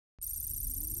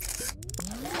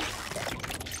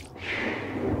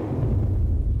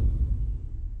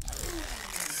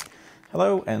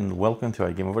Hello and welcome to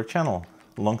our Game Over channel.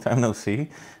 Long time no see.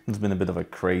 It's been a bit of a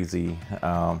crazy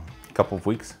couple of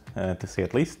weeks to say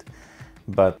at least,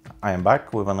 but I am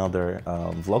back with another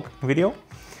vlog video.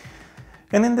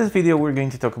 And in this video we're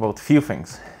going to talk about a few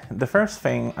things. The first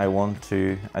thing I want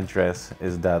to address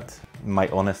is that my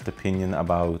honest opinion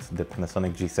about the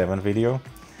Panasonic G7 video.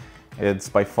 It's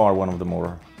by far one of the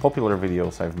more popular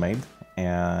videos I've made,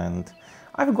 and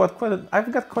I've got quite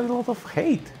a lot of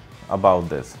hate about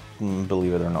this,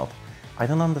 believe it or not. I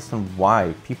don't understand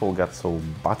why people got so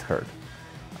butthurt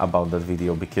about that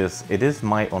video, because it is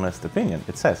my honest opinion.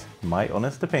 It says my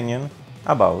honest opinion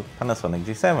about Panasonic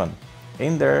G7.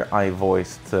 In there I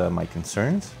voiced my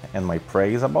concerns and my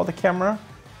praise about the camera,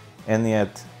 and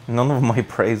yet none of my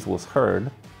praise was heard,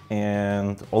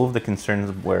 and all of the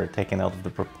concerns were taken out of the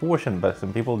proportion by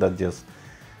some people that just,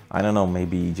 I don't know,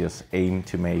 maybe just aim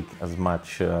to make as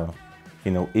much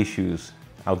issues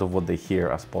out of what they hear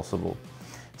as possible.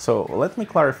 So let me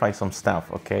clarify some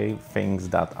stuff, okay? Things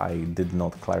that I did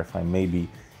not clarify, maybe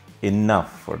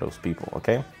enough for those people,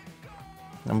 okay?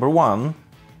 Number one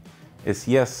is,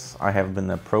 yes, I have been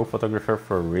a pro photographer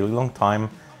for a really long time,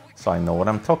 so I know what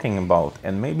I'm talking about.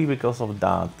 And maybe because of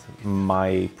that,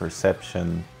 my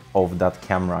perception of that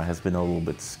camera has been a little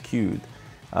bit skewed.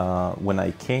 When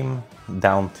I came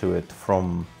down to it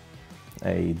from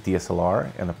a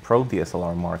DSLR and a pro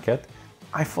DSLR market,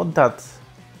 I thought that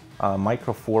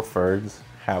Micro Four Thirds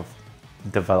have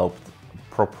developed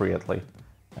appropriately,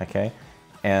 okay,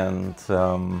 and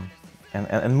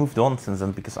moved on since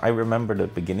then, because I remember the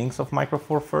beginnings of Micro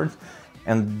Four Thirds,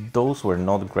 and those were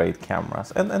not great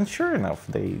cameras. And sure enough,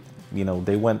 they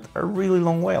went a really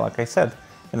long way. Like I said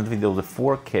in the video, the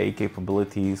 4K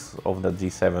capabilities of the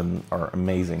G7 are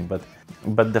amazing,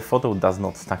 but the photo does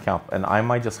not stack up. And I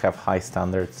might just have high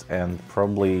standards, and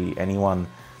probably anyone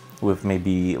with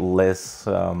maybe less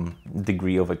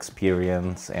degree of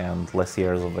experience and less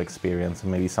years of experience,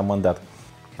 maybe someone that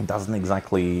doesn't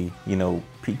exactly,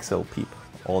 pixel peep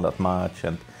all that much,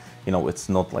 and it's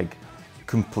not like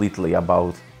completely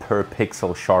about per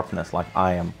pixel sharpness like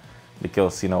I am,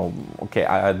 because okay,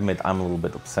 I admit I'm a little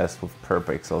bit obsessed with per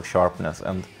pixel sharpness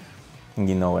and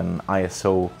and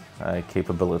ISO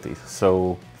capabilities.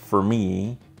 So for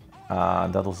me,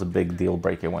 that was a big deal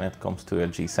breaker when it comes to a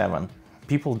G7.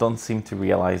 People don't seem to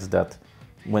realize that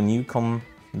when you come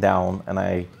down, and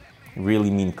I really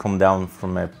mean come down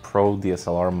from a pro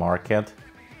DSLR market,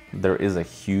 there is a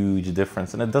huge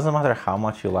difference. And it doesn't matter how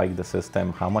much you like the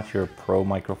system, how much you're pro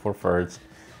Micro Four Thirds,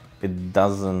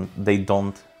 they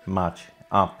don't match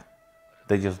up.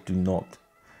 They just do not.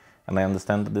 And I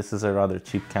understand that this is a rather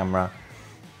cheap camera,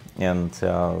 and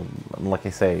like I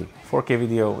say, 4K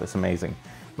video is amazing,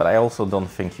 but I also don't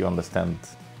think you understand,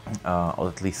 or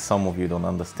at least some of you don't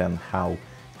understand how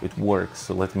it works.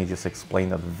 So let me just explain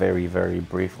that very, very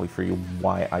briefly for you,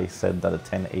 why I said that a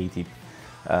 1080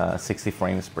 60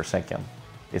 frames per second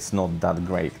is not that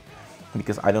great.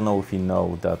 Because I don't know if you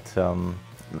know that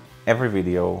every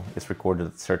video is recorded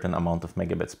at a certain amount of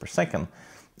megabits per second,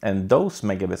 and those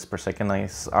megabits per second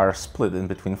are split in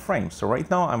between frames. So right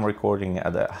now I'm recording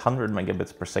at 100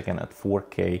 megabits per second at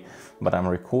 4K, but I'm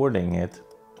recording it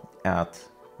at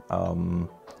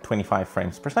 25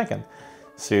 frames per second.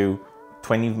 So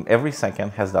every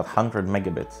second has that 100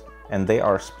 megabits, and they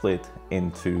are split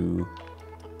into,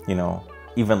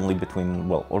 evenly between,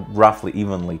 well, or roughly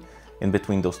evenly in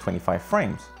between those 25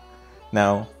 frames.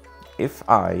 Now, if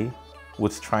I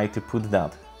would try to put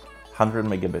that 100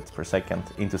 megabits per second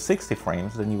into 60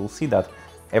 frames, then you will see that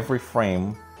every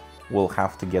frame will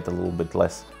have to get a little bit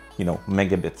less,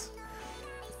 megabits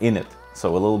in it.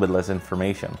 So a little bit less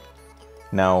information.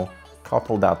 Now,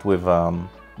 couple that with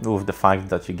the fact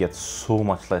that you get so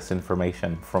much less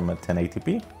information from a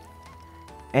 1080p,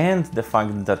 and the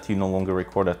fact that you no longer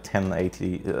record at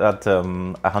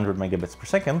 100 megabits per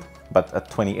second, but at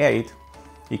 28,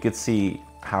 you could see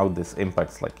how this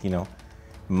impacts,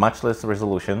 much less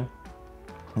resolution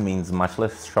means much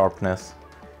less sharpness,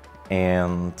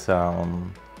 and a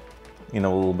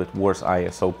little bit worse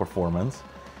ISO performance.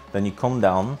 Then you come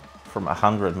down from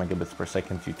 100 megabits per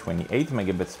second to 28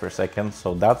 megabits per second,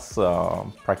 so that's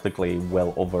practically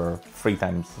well over 3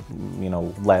 times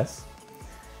less.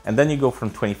 And then you go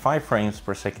from 25 frames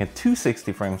per second to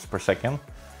 60 frames per second.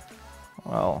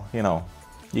 Well,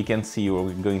 you can see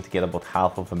you're going to get about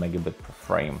half of a megabit per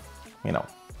frame,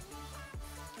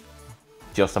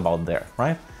 just about there,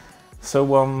 right? So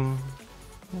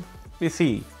you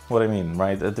see what I mean,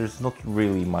 right? There's not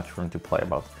really much room to play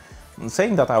about.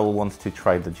 Saying that, I will want to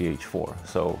try the GH4,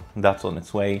 so that's on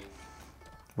its way.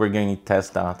 we're going to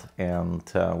test that, and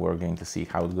we're going to see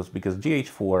how it goes, because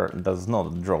GH4 does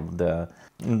not drop the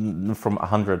from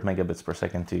 100 megabits per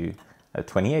second to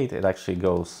 28. It actually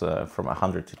goes from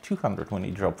 100 to 200 when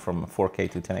you drop from 4K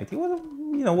to 1080. Well,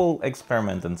 we'll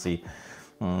experiment and see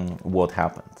what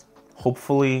happens.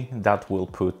 Hopefully that will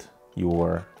put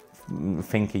your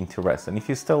thinking to rest. And if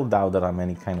you still doubt that I'm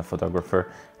any kind of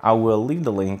photographer, I will leave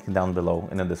the link down below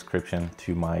in the description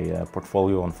to my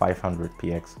portfolio on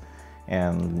 500px,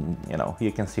 and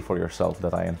you can see for yourself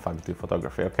that I in fact do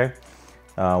photography. Okay,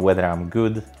 whether I'm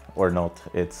good or not,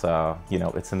 it's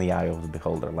it's in the eye of the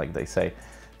beholder, like they say.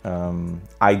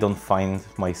 I don't find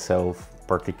myself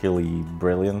particularly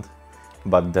brilliant,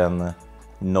 but then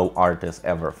no artist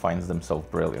ever finds themselves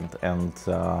brilliant, and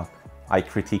I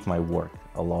critique my work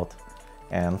a lot,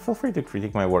 and feel free to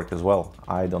critique my work as well.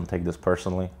 I don't take this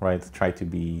personally, right? Try to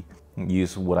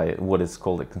use what is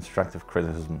called a constructive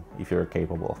criticism if you're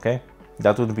capable. Okay,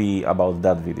 that would be about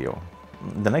that video.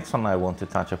 The next one I want to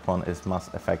touch upon is Mass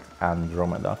Effect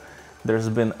Andromeda. There's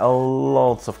been a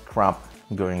lots of crap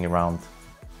going around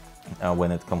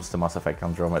when it comes to Mass Effect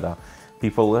Andromeda.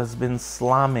 People has been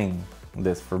slamming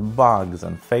this for bugs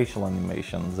and facial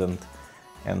animations and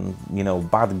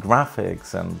bad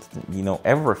graphics and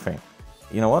everything.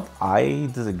 You know what? I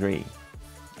disagree.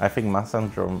 I think Mass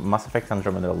Effect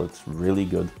Andromeda looks really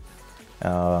good.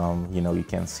 You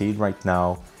can see it right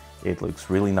now. It looks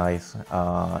really nice.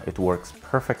 It works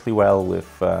perfectly well with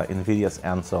NVIDIA's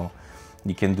Anso.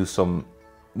 You can do some,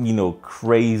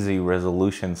 crazy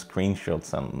resolution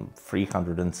screenshots and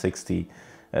 360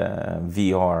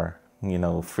 VR,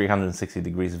 360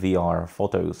 degrees VR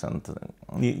photos, and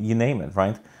you name it,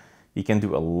 right? You can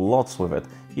do a lot with it.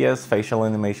 Yes, facial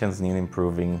animations need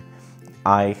improving.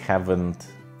 I haven't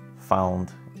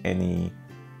found any,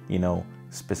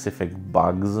 specific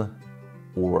bugs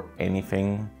or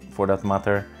anything for that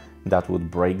matter that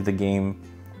would break the game.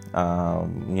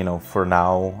 For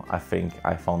now, I think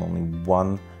I found only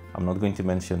one. I'm not going to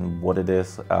mention what it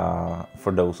is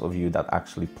for those of you that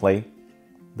actually play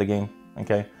the game,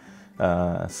 okay?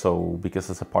 So because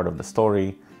it's a part of the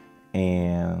story,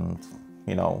 and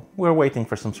we're waiting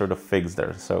for some sort of fix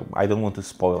there, so I don't want to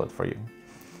spoil it for you.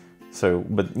 So,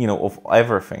 but of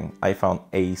everything, I found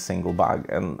a single bug,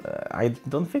 and I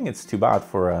don't think it's too bad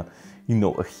for a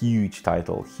huge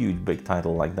title, huge big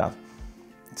title like that.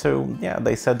 So yeah,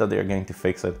 they said that they're going to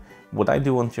fix it. What I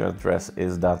do want to address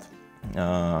is that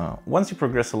once you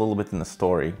progress a little bit in the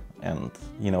story, and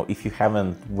if you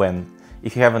haven't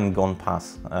gone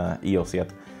past EOS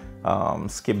yet,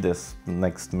 skip this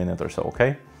next minute or so,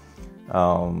 okay?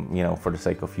 For the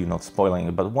sake of you not spoiling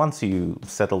it. But once you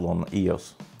settle on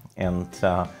EOS, and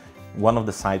one of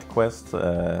the side quests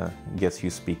gets you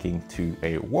speaking to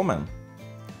a woman.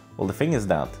 Well, the thing is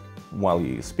that while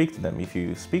you speak to them, if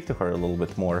you speak to her a little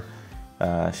bit more,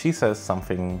 she says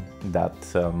something that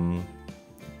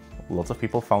lots of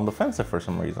people found offensive for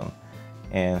some reason.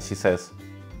 And she says,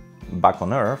 back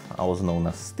on Earth, I was known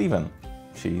as Steven.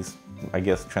 She's, I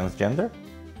guess, transgender?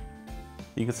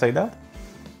 You could say that?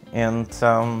 And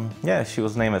yeah, she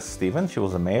was named as Steven, she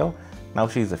was a male, now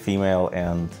she's a female,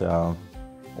 and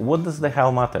what does the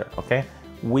hell matter, okay?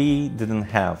 We didn't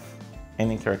have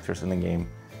any characters in the game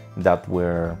that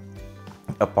were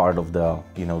a part of the,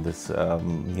 this,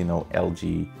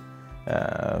 LGBT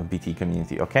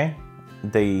community, okay?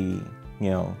 They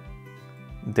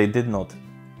did not,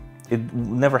 it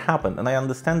never happened. And I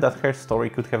understand that her story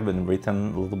could have been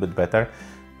written a little bit better.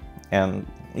 And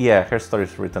yeah, her story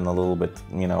is written a little bit,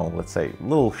 let's say, a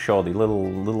little shoddy,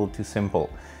 little too simple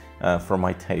for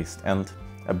my taste. And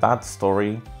a bad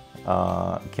story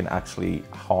can actually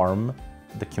harm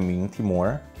the community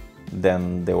more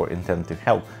than they were intended to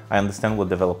help. I understand what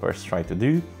developers try to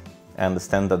do. I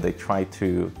understand that they try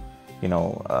to,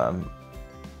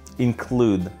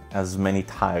 include as many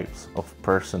types of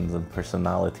persons and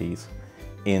personalities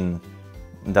in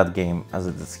that game as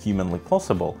it is humanly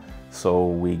possible. So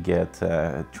we get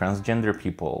transgender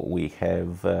people, we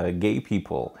have gay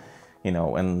people,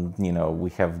 and we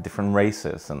have different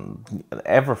races and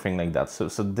everything like that.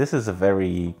 So this is a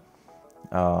very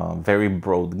very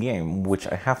broad game, which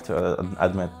I have to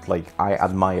admit, like, I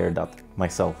admire that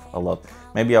myself a lot.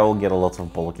 Maybe I will get a lot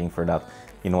of bollocking for that.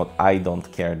 You know what, I don't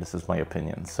care, this is my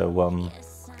opinion. So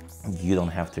you don't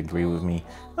have to agree with me,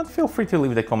 but feel free to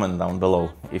leave the comment down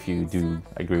below if you do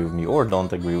agree with me or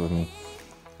don't agree with me.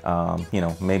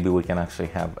 Maybe we can actually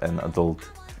have an adult,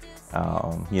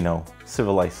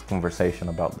 civilized conversation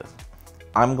about this.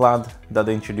 I'm glad that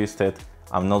they introduced it.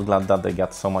 I'm not glad that they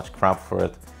got so much crap for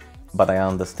it, but I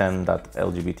understand that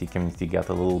LGBT community got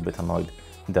a little bit annoyed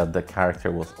that the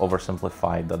character was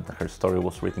oversimplified, that her story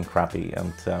was written crappy,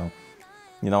 and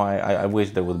you know, I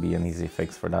wish there would be an easy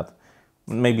fix for that.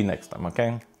 Maybe next time,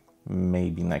 okay?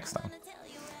 Maybe next time.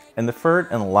 And the third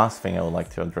and last thing I would like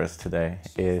to address today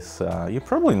is, you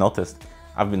probably noticed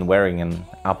I've been wearing an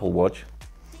Apple Watch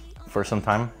for some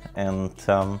time, and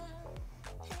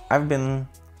I've been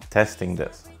testing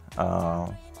this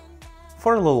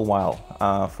for a little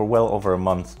while, for well over a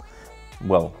month.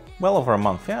 Well over a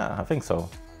month, yeah, I think so.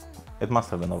 It must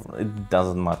have been over, it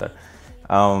doesn't matter.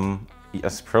 As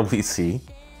you probably see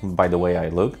by the way I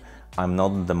look, I'm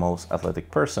not the most athletic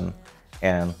person,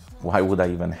 and why would I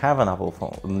even have an Apple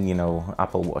phone, you know,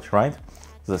 Apple Watch, right?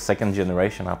 It's the second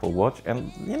generation Apple Watch,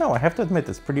 and you know, I have to admit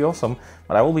it's pretty awesome,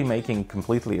 but I will be making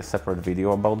completely a separate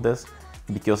video about this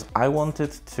because I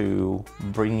wanted to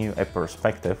bring you a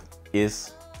perspective.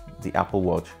 Is the Apple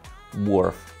Watch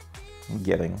worth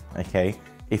getting, okay?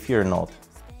 If you're not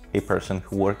a person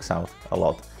who works out a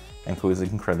lot and who is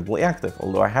incredibly active.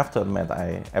 Although I have to admit,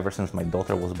 ever since my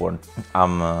daughter was born,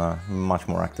 I'm much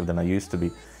more active than I used to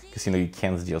be. Because, you know, you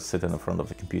can't just sit in the front of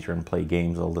the computer and play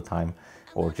games all the time,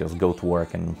 or just go to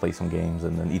work and play some games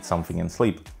and then eat something and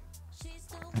sleep.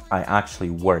 I actually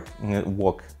walk,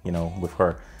 you know, with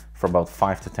her for about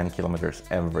 5 to 10 kilometers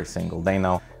every single day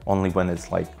now. Only when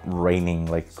it's like raining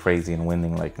like crazy and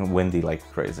windy like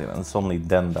crazy, and it's only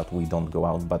then that we don't go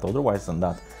out. But otherwise than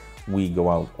that, we go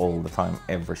out all the time,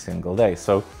 every single day.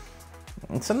 So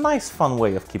it's a nice, fun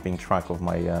way of keeping track of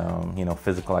my, you know,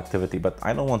 physical activity. But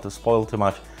I don't want to spoil too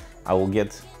much. I will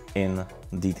get in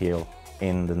detail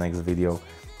in the next video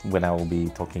when I will be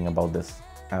talking about this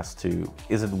as to,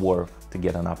 is it worth to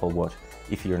get an Apple Watch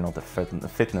if you're not a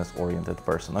fitness-oriented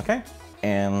person, okay?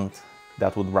 And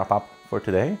that would wrap up for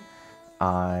today.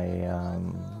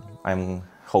 I'm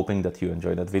hoping that you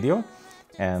enjoyed that video,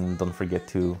 and don't forget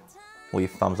to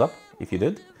leave thumbs up if you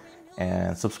did,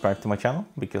 and subscribe to my channel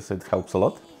because it helps a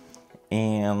lot,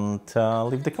 and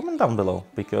leave the comment down below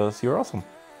because you're awesome.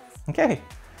 Okay,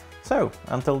 so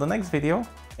until the next video,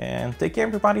 and take care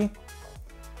everybody.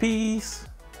 Peace.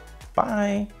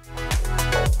 Bye.